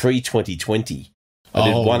booked pre-2020. I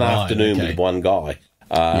did one afternoon with one guy.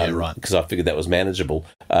 Right. Because I figured that was manageable.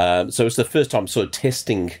 So it's the first time sort of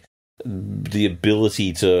testing the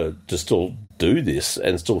ability to still do this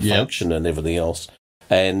and still function and everything else.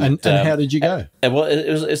 And how did you go? Well,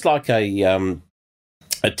 it's like a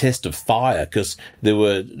test of fire, because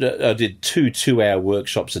I did 2-hour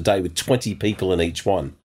workshops a day with 20 people in each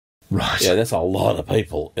one. Right. Yeah, that's a lot of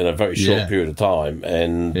people in a very short period of time.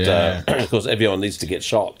 And of course, everyone needs to get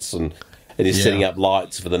shots, and he's setting up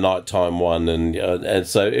lights for the nighttime one, and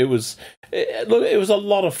so it was. Look, it was a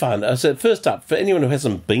lot of fun. So first up, for anyone who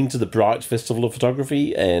hasn't been to the Bright Festival of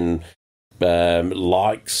Photography and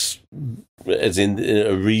likes, as in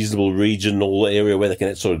a reasonable regional area where they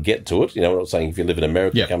can sort of get to it. I'm not saying if you live in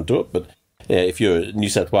America, come to it, but if you're New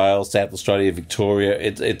South Wales, South Australia, Victoria,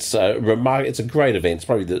 it's a great event. It's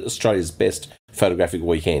probably Australia's best photographic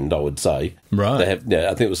weekend, I would say. Right. They have,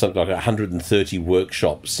 I think it was something like 130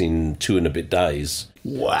 workshops in 2 and a bit days.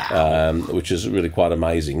 Wow. Which is really quite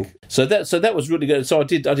amazing. So that was really good. So I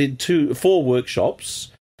did 4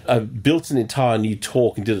 workshops. I built an entire new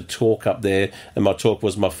talk and did a talk up there, and my talk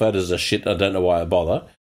was, my photos are shit, I don't know why I bother.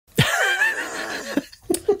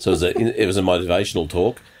 So it was a motivational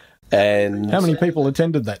talk. And how many people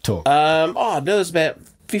attended that talk? There was about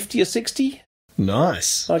 50 or 60.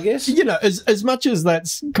 Nice. I guess. As much as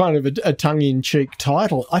that's kind of a tongue-in-cheek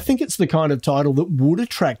title, I think it's the kind of title that would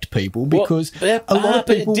attract people, because a lot of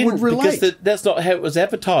people would relate. Because that's not how it was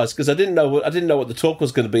advertised, because I didn't know what the talk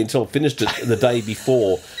was going to be until I finished it the day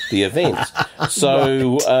before the event.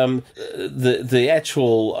 So the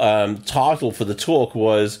actual title for the talk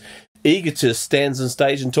was "Egotist Stands on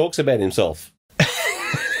Stage and Talks About Himself."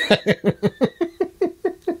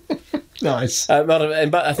 Nice. But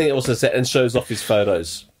I think it also said, and shows off his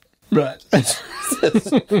photos. Right. That's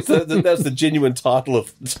the genuine title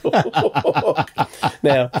of the talk.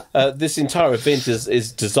 Now, this entire event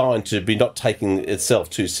is designed to be not taking itself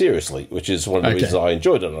too seriously, which is one of the reasons I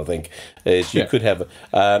enjoyed it, I think. Is you could have...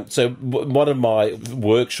 so one of my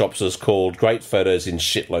workshops is called Great Photos in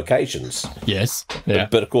Shit Locations. Yes. Yeah.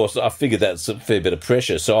 But of course, I figured that's a fair bit of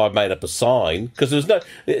pressure, so I made up a sign, because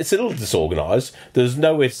it's a little disorganised. There's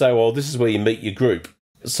nowhere to say, well, this is where you meet your group.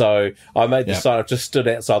 So I made the sign. I just stood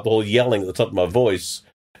outside the hall yelling at the top of my voice,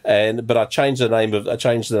 but I changed the name of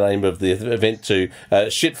the event to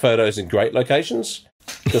 "Shit Photos in Great Locations,"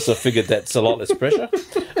 because I figured that's a lot less pressure.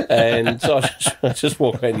 And so I just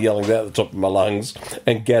walked around yelling that at the top of my lungs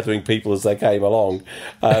and gathering people as they came along.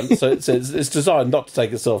 So it's designed not to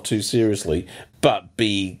take itself too seriously, but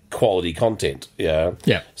be quality content. Yeah.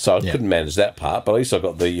 So I couldn't manage that part, but at least I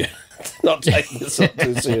got the. Not taking itself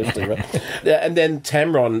too seriously. Right? And then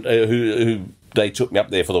Tamron, who they took me up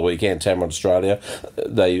there for the weekend, Tamworth, Australia.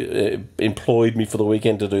 They employed me for the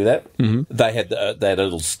weekend to do that. Mm-hmm. They had a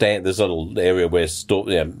little stand. There's a little area where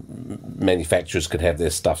manufacturers could have their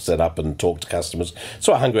stuff set up and talk to customers.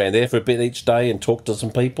 So I hung around there for a bit each day and talked to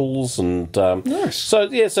some peoples. And nice. So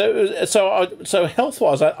health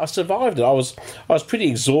wise, I survived it. I was pretty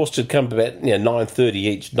exhausted. Come about 9:30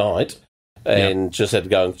 each night. And just had to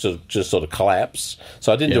go and just sort of collapse.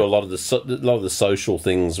 So I didn't do a lot of the social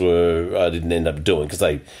things. I didn't end up doing because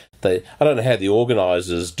they I don't know how the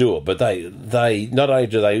organisers do it, but they not only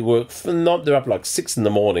do they work they're up like 6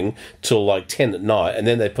 a.m. till like 10 at night, and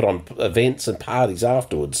then they put on events and parties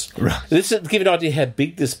afterwards. Right. This is to give you an idea how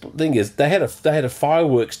big this thing is. They had a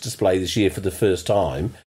fireworks display this year for the first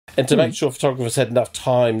time. And to make sure photographers had enough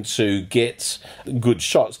time to get good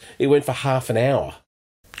shots, it went for half an hour.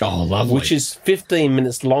 Oh, lovely. Which is 15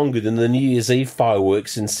 minutes longer than the New Year's Eve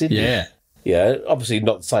fireworks in Sydney. Yeah. Yeah, obviously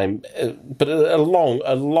not the same, but a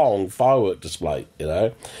long firework display,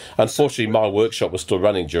 Unfortunately, my workshop was still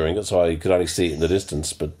running during it, so I could only see it in the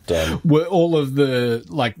distance. But were all of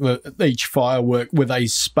each firework, were they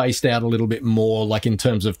spaced out a little bit more, like in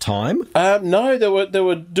terms of time? No, they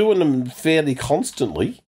were doing them fairly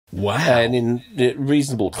constantly. Wow. And in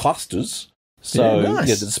reasonable clusters. So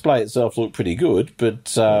nice. The display itself looked pretty good,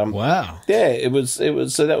 but wow, yeah, it was.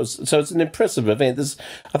 So it's an impressive event.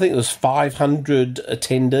 I think it was 500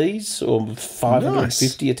 attendees or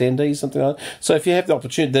 550 attendees, something like that. So if you have the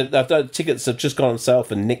opportunity, the tickets have just gone on sale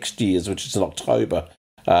for next year's, which is in October.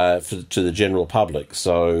 To the general public,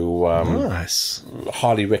 so nice.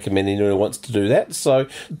 Highly recommend anyone who wants to do that. So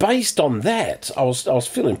based on that, I was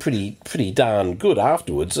feeling pretty darn good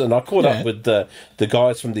afterwards, and I caught up with the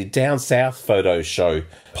guys from the Down South Photo Show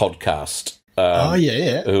podcast.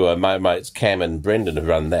 Who are my mates Cam and Brendan, who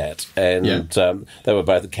run that, and they were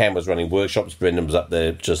both. Cam was running workshops, Brendan was up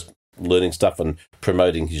there just learning stuff and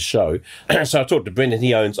promoting his show. So I talked to Brendan.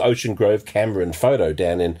 He owns Ocean Grove Camera and Photo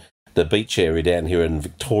down in the beach area down here in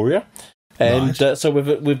Victoria, and so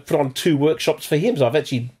we've put on 2 workshops for him. So I've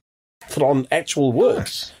actually put on actual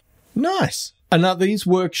works. Nice. And are these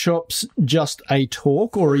workshops just a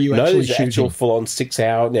talk, or are you actually shooting? No, actual full-on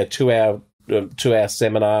 6-hour, 2-hour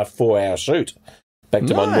seminar, 4-hour shoot. Back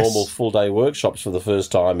to my normal full-day workshops for the first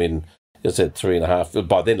time in, I said 3.5.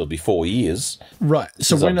 By then it'll be 4 years. Right.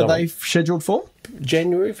 So when are they scheduled for?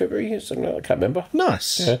 January, February, something like that. I can't remember.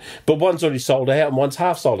 Nice. Yeah. But one's already sold out and one's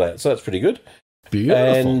half sold out, so that's pretty good.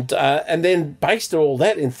 Beautiful. And then based on all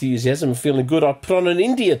that enthusiasm and feeling good, I put on an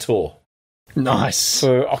India tour. Nice.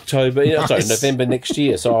 For October, November next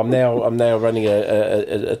year. So I'm now running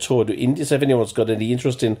a tour to India. So if anyone's got any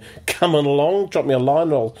interest in coming along, drop me a line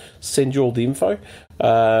and I'll send you all the info.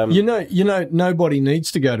 Nobody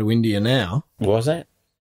needs to go to India now. Why is that?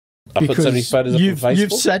 I put so many photos up on Facebook.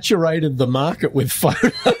 You've saturated the market with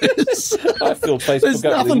photos. I filled Facebook There's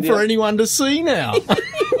nothing for anyone to see now.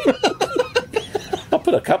 I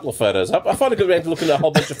put a couple of photos up. I finally got around to looking at a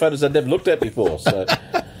whole bunch of photos I'd never looked at before. So,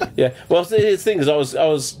 yeah. Well, the thing is, I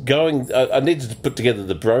was going. I needed to put together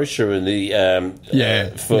the brochure and the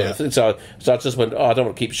So I just went. I don't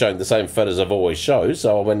want to keep showing the same photos I've always shown.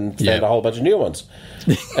 So I went and found a whole bunch of new ones,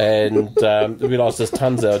 and realised there's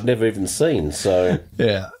tons that I'd never even seen. So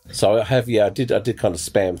So I have. I did kind of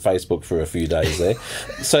spam Facebook for a few days there.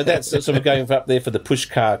 So we're going up there for the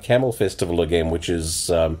Pushkar Camel Festival again, which is.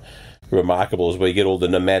 Remarkable is where you get all the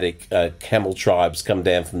nomadic camel tribes come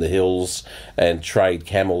down from the hills and trade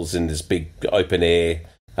camels in this big open air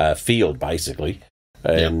field, basically.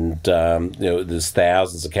 And there's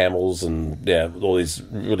thousands of camels and all these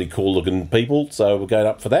really cool looking people. So we're going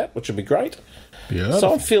up for that, which would be great.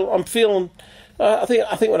 So I'm feeling. I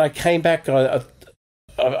think when I came back,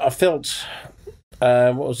 I felt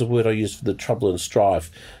what was the word I used for the trouble and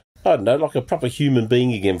strife. I don't know, like a proper human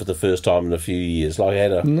being again for the first time in a few years. Like I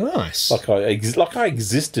had nice, like I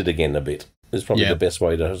existed again a bit. Is probably the best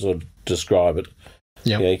way to sort of describe it.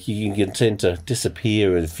 Yeah, you can tend to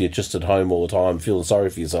disappear if you're just at home all the time, feeling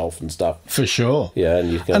sorry for yourself and stuff. For sure. Yeah,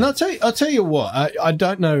 and I'll tell you what. I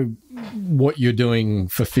don't know what you're doing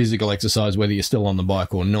for physical exercise, whether you're still on the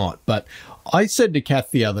bike or not. But I said to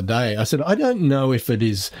Kath the other day, I said I don't know if it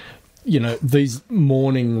is. These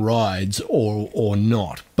morning rides or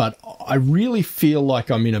not, but I really feel like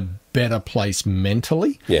I'm in a better place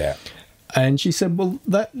mentally. Yeah. And she said, well,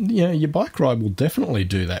 that, your bike ride will definitely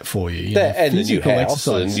do that for you. And the new house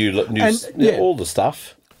and all the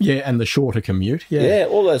stuff. Yeah, and the shorter commute. Yeah,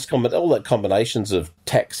 all that combinations of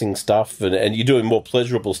taxing stuff and you're doing more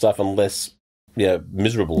pleasurable stuff and less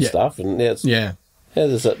miserable stuff. And Yeah,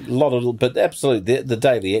 there's a lot of, but absolutely the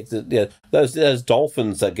daily, those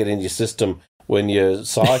dolphins that get in your system when you're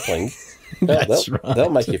cycling, They'll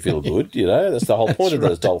make you feel good, you know. That's the whole point of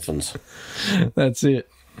those dolphins. That's it.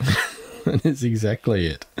 That's exactly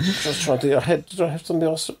it. I was trying to think, did I have something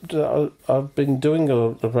else I've been doing?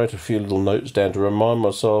 I wrote a few little notes down to remind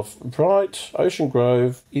myself. Right, Ocean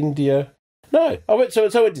Grove, India. No, I went to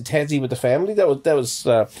Tassie with the family.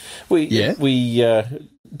 We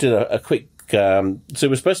did a quick. So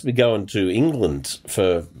we're supposed to be going to England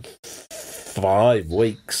for 5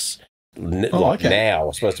 weeks. Now,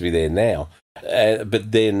 I'm supposed to be there now.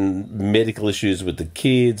 But then medical issues with the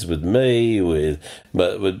kids, with me,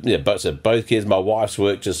 both kids. My wife's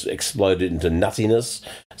work just exploded into nuttiness.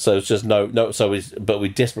 So it's just but we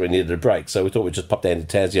desperately needed a break. So we thought we'd just pop down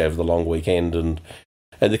to Tassie over the long weekend, and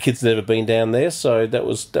the kids never been down there, so that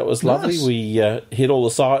was lovely. Nice. We hit all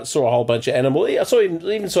the sites, saw a whole bunch of animals. I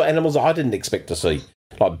even saw animals I didn't expect to see,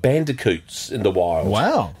 like bandicoots in the wild.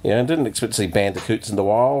 Wow! Yeah, I didn't expect to see bandicoots in the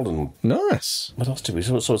wild. And nice. What else did we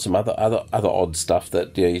saw? Some other odd stuff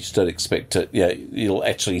that you just don't expect to. You'll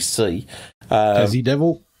actually see. Tassie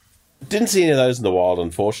devil. Didn't see any of those in the wild,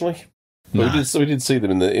 unfortunately. No. We did see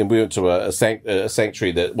them we went to a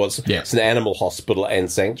sanctuary that was it's an animal hospital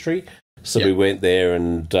and sanctuary. So we went there,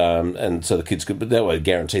 and so the kids could, but that would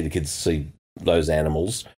guarantee the kids to see those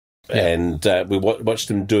animals. Yeah. And we watched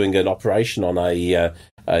them doing an operation on a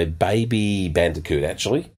baby bandicoot.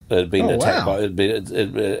 Actually, that had been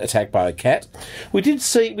attacked by a cat. We did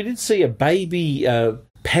see a baby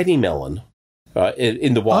paddy melon, right,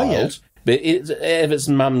 in the wild. Oh, yeah. But it's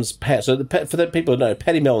mum's pet. So for the people who know,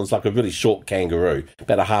 paddy melon's like a really short kangaroo,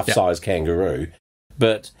 about a half-size kangaroo.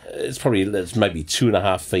 But it's maybe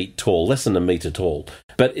 2.5 feet tall, less than a metre tall.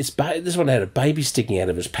 But this one had a baby sticking out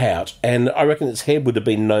of its pouch, and I reckon its head would have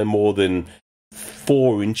been no more than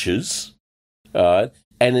 4 inches. And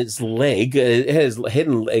its leg, its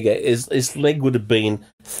leg would have been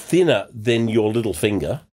thinner than your little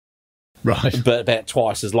finger, right? But about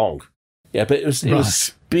twice as long. Yeah, but it was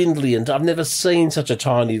spindly, and I've never seen such a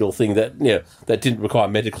tiny little thing that didn't require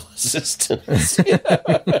medical assistance.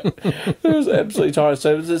 It was absolutely tiny.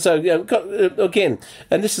 So again,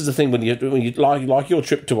 and this is the thing when you like your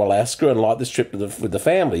trip to Alaska and like this trip with the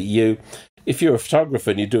family, if you're a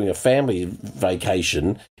photographer and you're doing a family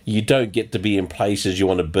vacation, you don't get to be in places you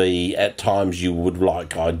want to be at times you would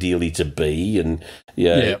like ideally to be, and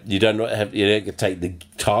you don't get to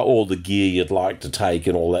take all the gear you'd like to take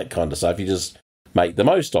and all that kind of stuff. You just make the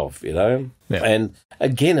most of, And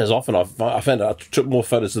again, as often I found I took more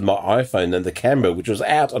photos with my iPhone than the camera, which was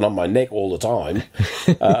out and on my neck all the time.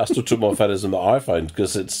 I still took more photos with my iPhone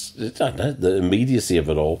because it's I don't know, the immediacy of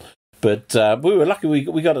it all. But we were lucky.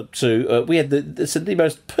 We got it to. We had the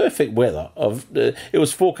most perfect weather. It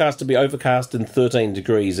was forecast to be overcast and 13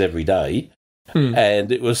 degrees every day,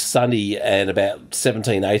 and it was sunny and about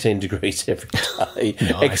 17, 18 degrees every day,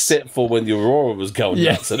 except for when the aurora was going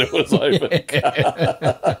nuts and it was overcast.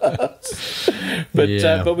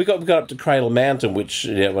 But we got up to Cradle Mountain, which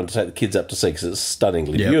I wanted to take the kids up to see because it's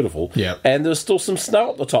stunningly beautiful. Yeah, and there was still some snow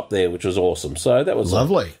at the top there, which was awesome. So that was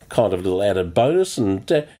lovely, kind of a little added bonus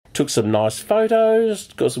and. Took some nice photos,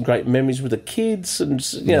 got some great memories with the kids, and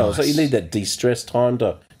so you need that de-stress time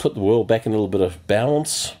to put the world back in a little bit of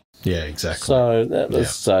balance. Yeah, exactly. So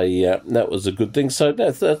that was a good thing. So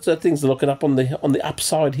that things are looking up on the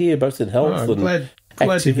upside here, both in health and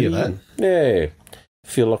glad to hear that.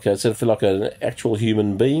 Feel like an actual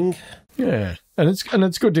human being. Yeah. And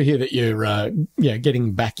it's good to hear that you're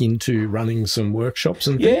getting back into running some workshops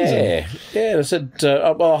and things. Yeah. I said,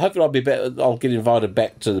 hopefully I'll get invited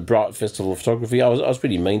back to the Bright Festival of Photography. I was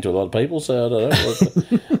pretty mean to a lot of people, so I don't know.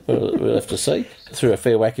 We'll have to see. Threw a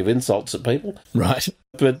fair whack of insults at people, right?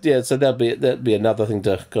 But so that'd be another thing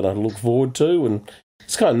to kind of look forward to, and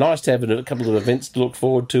it's kind of nice to have a couple of events to look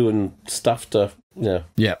forward to and stuff to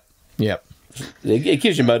Yep. It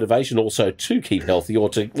gives you motivation also to keep healthy or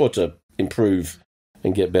to improve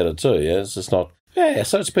and get better too. Yeah, it's just not. Yeah,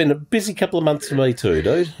 so it's been a busy couple of months for me too,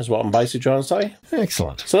 dude. That's what I'm basically trying to say.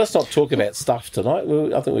 Excellent. So let's not talk about stuff tonight.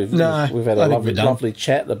 I think we've had a lovely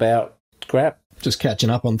chat about crap. Just catching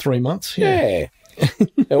up on 3 months. Yeah.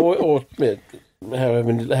 or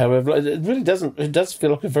however, it really doesn't. It does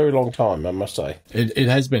feel like a very long time, I must say. It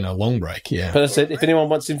has been a long break. Yeah. But I said, if anyone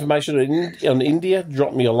wants information on India,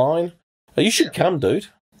 drop me a line. You should come, dude.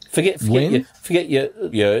 Forget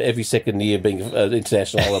your every second year being an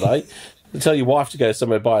international holiday. Tell your wife to go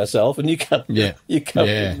somewhere by herself, and you come. Yeah, you come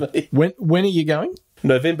with me. When are you going?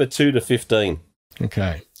 November 2 to 15.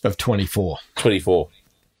 Okay, of 24. 24.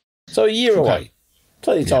 So a year away.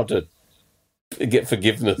 Plenty of time to get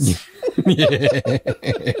forgiveness. Yeah.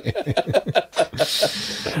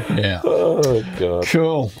 Oh, God.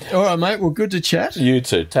 Cool. All right, mate. Well, good to chat. You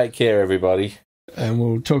too. Take care, everybody. And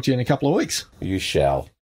we'll talk to you in a couple of weeks. You shall.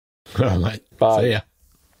 All right, mate. Bye. See ya.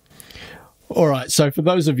 All right. So for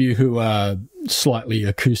those of you who are slightly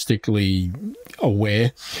acoustically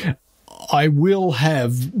aware, I will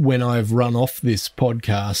have, when I've run off this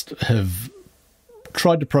podcast, have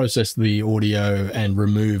tried to process the audio and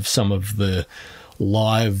remove some of the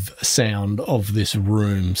live sound of this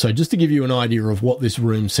room. So just to give you an idea of what this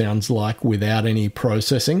room sounds like without any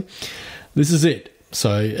processing, this is it.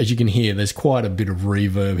 So as you can hear, there's quite a bit of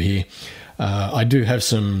reverb here. I do have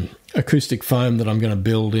some acoustic foam that I'm going to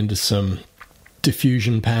build into some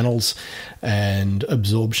diffusion panels and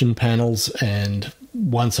absorption panels, and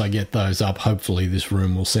once I get those up, hopefully this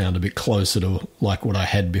room will sound a bit closer to like what I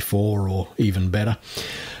had before, or even better.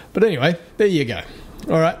 But anyway, there you go.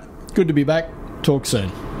 All right, good to be back. Talk soon.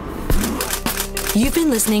 You've been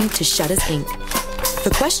listening to Shutters Inc. For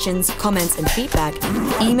questions, comments and feedback,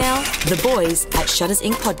 email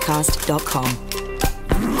theboys@shuttersincpodcast.com.